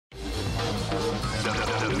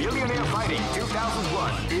Fighting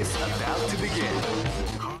 2001 is about to begin.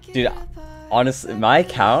 Dude, honestly, my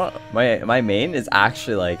account, my main is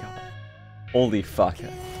actually like, holy fuck.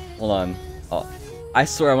 Hold on. Oh, I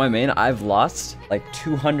swear on my main, I've lost like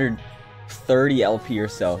 230 LP or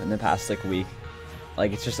so in the past like week.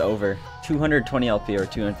 Like it's just over 220 LP or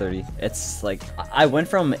 230. It's like I went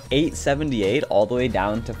from 878 all the way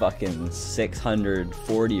down to fucking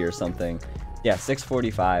 640 or something. Yeah,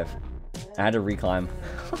 645. I had to reclimb.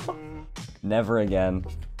 Never again.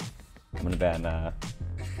 I'm gonna ban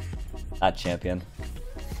that champion.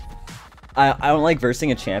 I don't like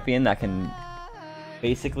versing a champion that can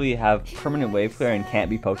basically have permanent wave clear and can't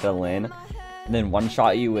be poked out of lane, and then one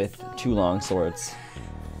shot you with 2 long swords,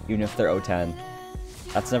 even if they're O10.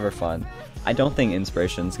 That's never fun. I don't think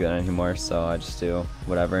inspiration's good anymore, so I just do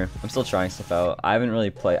whatever. I'm still trying stuff out. I haven't really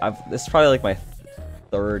played. This is probably like my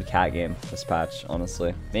 3rd cat game this patch,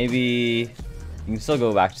 honestly. Maybe you can still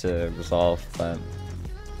go back to resolve, but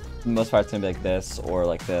for the most part it's gonna be like this, or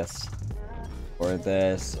like this, or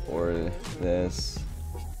this, or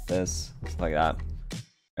this, like that.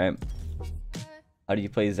 Right? How do you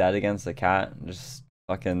play Zed against a cat? Just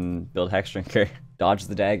fucking build Hex Drinker. Dodge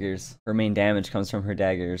the daggers. Her main damage comes from her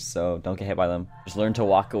daggers, so don't get hit by them. Just learn to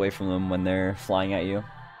walk away from them when they're flying at you,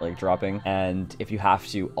 like dropping. And if you have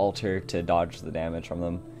to, alter to dodge the damage from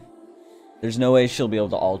them. There's no way she'll be able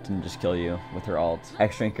to ult and just kill you with her ult.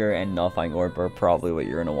 Hex Drinker and Nullifying Orb are probably what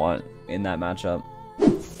you're gonna want in that matchup.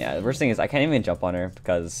 Yeah, the worst thing is I can't even jump on her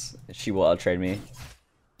because she will outtrade me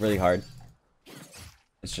really hard.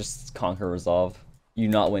 It's just conquer resolve. You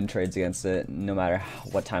not win trades against it, no matter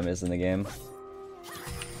what time it is in the game.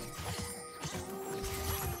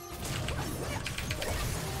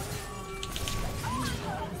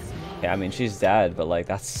 Yeah, I mean, she's dead, but like,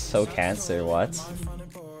 that's so cancer, what?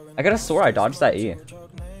 I got a sword, I dodged that E.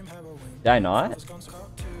 Did I not?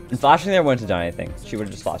 And flashing there wouldn't have done anything. She would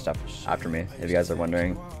have just flashed after me, if you guys are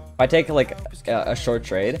wondering. If I take like a short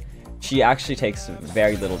trade, she actually takes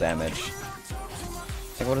very little damage.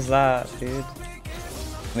 Like, what is that, dude?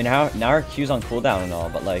 I mean, now her Q's on cooldown and all,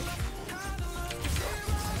 but like...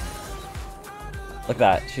 Look at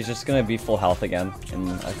that, she's just gonna be full health again in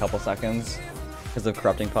a couple seconds. Because of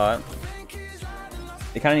Corrupting Pot.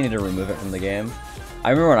 They kind of need to remove it from the game. I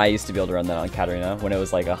remember when I used to be able to run that on Katarina, when it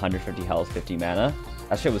was like 150 health, 50 mana.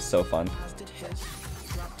 That shit was so fun.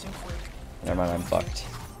 Never mind, I'm fucked.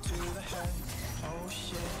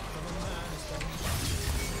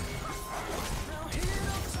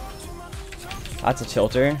 That's a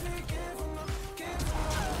tilter.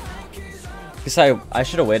 Because I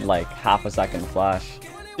should have waited like half a second to flash.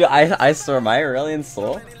 Dude, I swear my Aurelion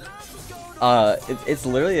Soul, it's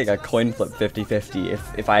literally like a coin flip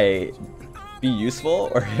 50-50 if I be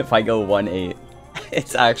useful or if I go 1-8.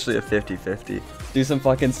 It's actually a 50-50. Do some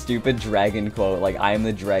fucking stupid dragon quote like I am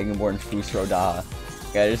the Dragonborn Fusro Da.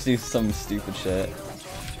 Yeah, just do some stupid shit.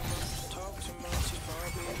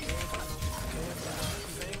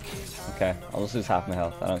 Okay, I'll just lose half my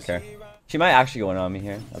health. I don't care. She might actually go in on me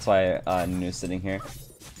here. That's why Nunu's sitting here.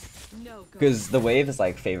 Because the wave is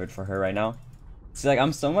like favored for her right now. See, like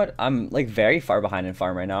I'm like very far behind in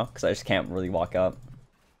farm right now because I just can't really walk up.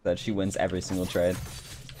 That she wins every single trade.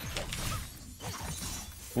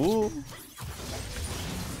 Ooh.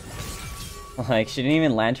 Like she didn't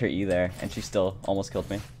even land her E there, and she still almost killed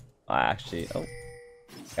me. Actually, oh.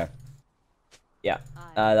 Okay. Yeah,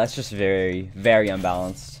 that's just very, very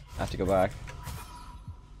unbalanced. I have to go back.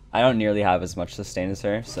 I don't nearly have as much sustain as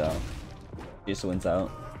her, so she just wins out.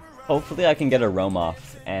 Hopefully I can get a roam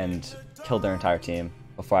off and kill their entire team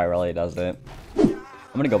before Irelia does it. I'm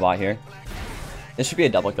gonna go bot here. This should be a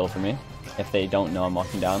double kill for me if they don't know I'm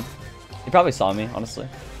walking down. They probably saw me, honestly.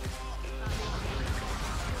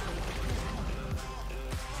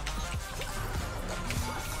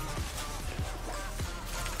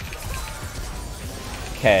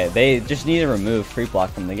 Okay, they just need to remove free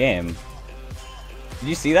block from the game. Did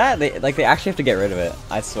you see that? They actually have to get rid of it.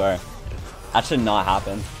 I swear. That should not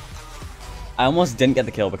happen. I almost didn't get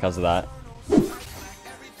the kill because of that.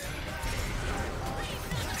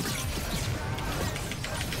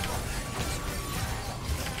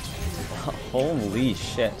 Holy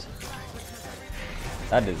shit.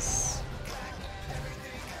 That is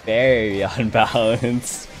very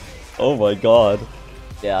unbalanced. Oh my god.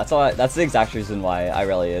 Yeah, that's the exact reason why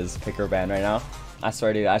Irelia is picker ban right now. I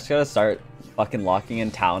swear, dude, I just gotta start fucking locking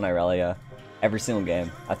in town Irelia every single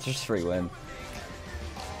game. That's just free win.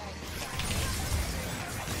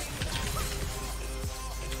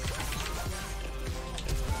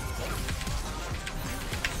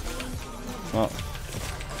 Well,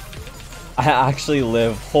 I actually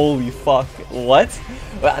live. Holy fuck. What?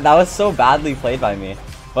 That was so badly played by me.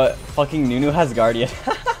 But fucking Nunu has Guardian.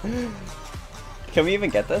 Can we even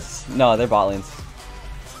get this? No, they're bot lanes.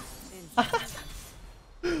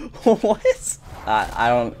 What? I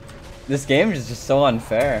don't... This game is just so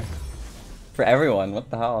unfair. For everyone, what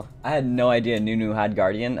the hell? I had no idea Nunu had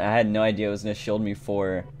Guardian. I had no idea it was gonna shield me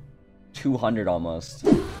for 200 almost.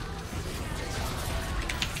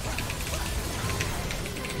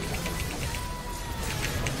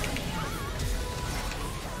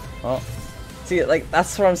 Well, see, like,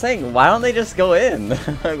 that's what I'm saying. Why don't they just go in?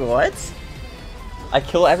 Like, what? I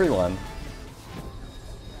kill everyone.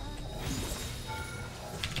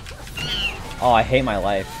 Oh, I hate my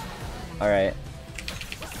life. Alright.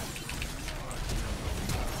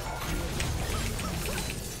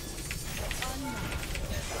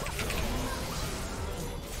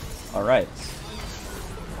 Alright.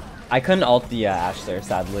 I couldn't ult the Ashe there,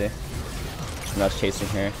 sadly. When I was chasing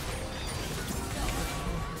her.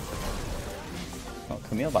 Oh,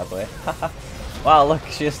 Camille, by the way. Wow, look,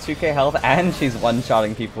 she has 2k health and she's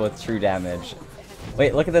one-shotting people with true damage.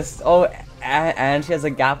 Wait, look at this. Oh, and she has a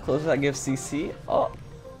gap closer that gives CC. Oh,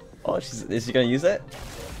 is she gonna use it?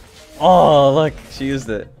 Oh, look, she used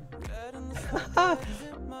it. Oh,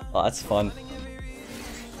 that's fun.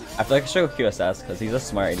 I feel like I should go QSS because he's a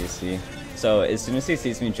smart ADC. So as soon as he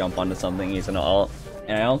sees me jump onto something, he's gonna ult.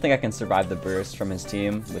 And I don't think I can survive the burst from his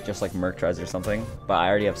team with just like Merc Trez or something. But I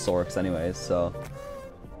already have Sorks anyways, so.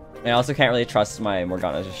 And I also can't really trust my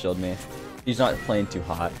Morgana to shield me. He's not playing too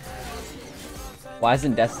hot. Why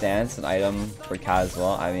isn't Death's Dance an item for Kat as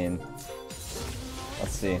well? I mean,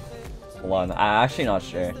 let's see. Hold on, I'm actually not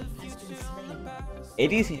sure.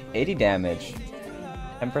 80 damage,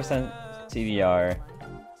 10% CDR.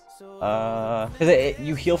 Because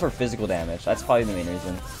you heal for physical damage. That's probably the main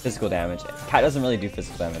reason. Physical damage. Kat doesn't really do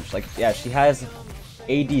physical damage. Like, yeah, she has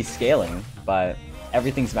AD scaling, but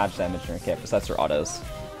everything's match damage in her kit, besides her autos.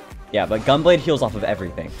 Yeah, but Gunblade heals off of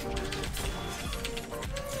everything.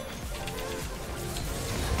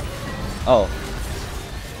 Oh.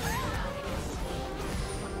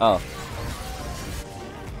 Oh.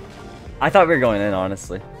 I thought we were going in,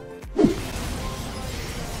 honestly.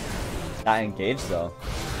 That engaged, though.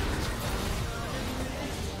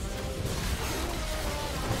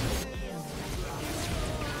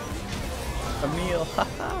 Camille,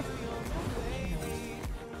 haha.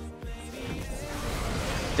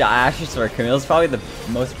 I actually swear, Camille's probably the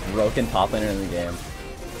most broken top laner in the game.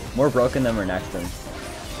 More broken than Renekton.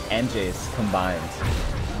 And Jace combined.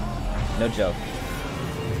 No joke.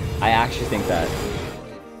 I actually think that.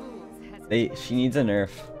 She needs a nerf.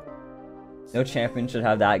 No champion should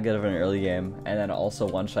have that good of an early game, and then also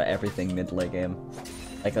one-shot everything mid-late game.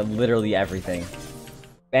 Like, literally everything.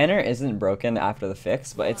 Banner isn't broken after the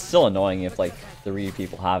fix, but it's still annoying if, like, 3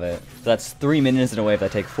 people have it. So that's 3 minions in a wave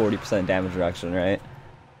that take 40% damage reduction, right?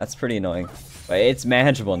 That's pretty annoying. But it's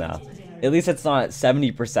manageable now. At least it's not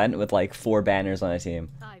 70% with, like, 4 banners on a team.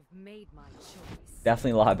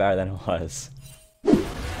 Definitely a lot better than it was.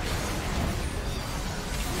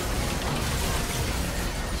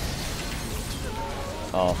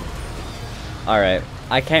 Oh. Alright.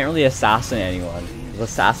 I can't really assassin anyone.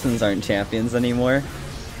 Assassins aren't champions anymore.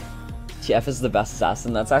 TF is the best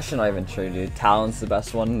assassin. That's actually not even true, dude. Talon's the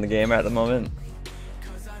best one in the game at the moment.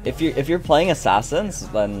 If you're playing assassins,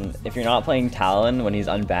 then if you're not playing Talon when he's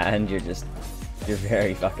unbanned, you're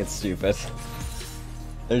very fucking stupid.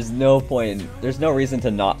 There's no point. There's no reason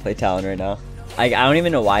to not play Talon right now. I don't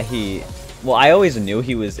even know why he. Well, I always knew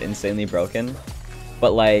he was insanely broken,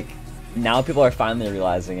 but like now people are finally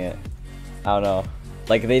realizing it. I don't know.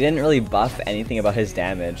 Like, they didn't really buff anything about his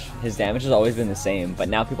damage. His damage has always been the same, but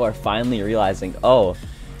now people are finally realizing, oh,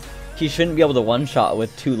 he shouldn't be able to one-shot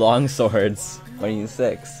with 2 long swords when he's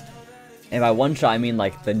 6. And by one-shot, I mean,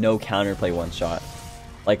 like, the no counterplay one-shot.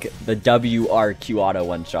 Like, the WRQ auto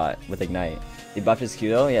one-shot with Ignite. They buffed his Q,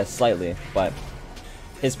 though? Yeah, slightly, but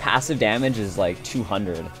his passive damage is, like,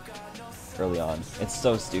 200 early on. It's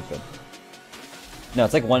so stupid. No,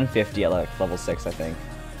 it's like 150 at, like, level 6, I think,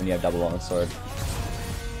 when you have double long sword.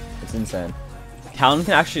 It's insane. Talon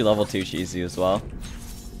can actually level 2 cheesy as well.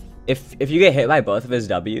 If you get hit by both of his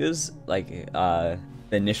W's, like the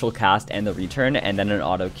initial cast and the return, and then an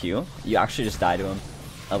auto Q, you actually just die to him.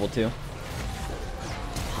 Level 2.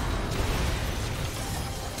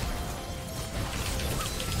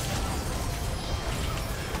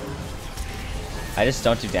 I just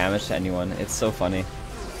don't do damage to anyone. It's so funny.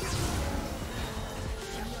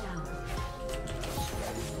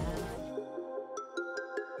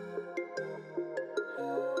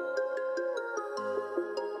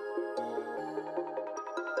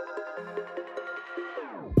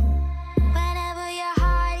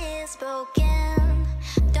 is broken.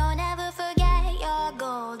 Don't ever forget you're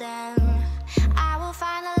golden. I will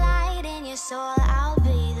find the light in your soul. I'll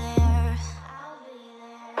be there.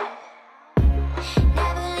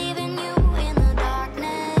 Never leaving you in the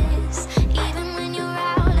darkness, even when you're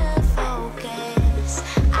out of focus.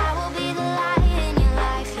 I will be the light in your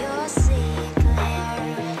life. You'll see it clear.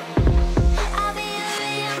 I'll be your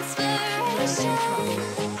inspiration.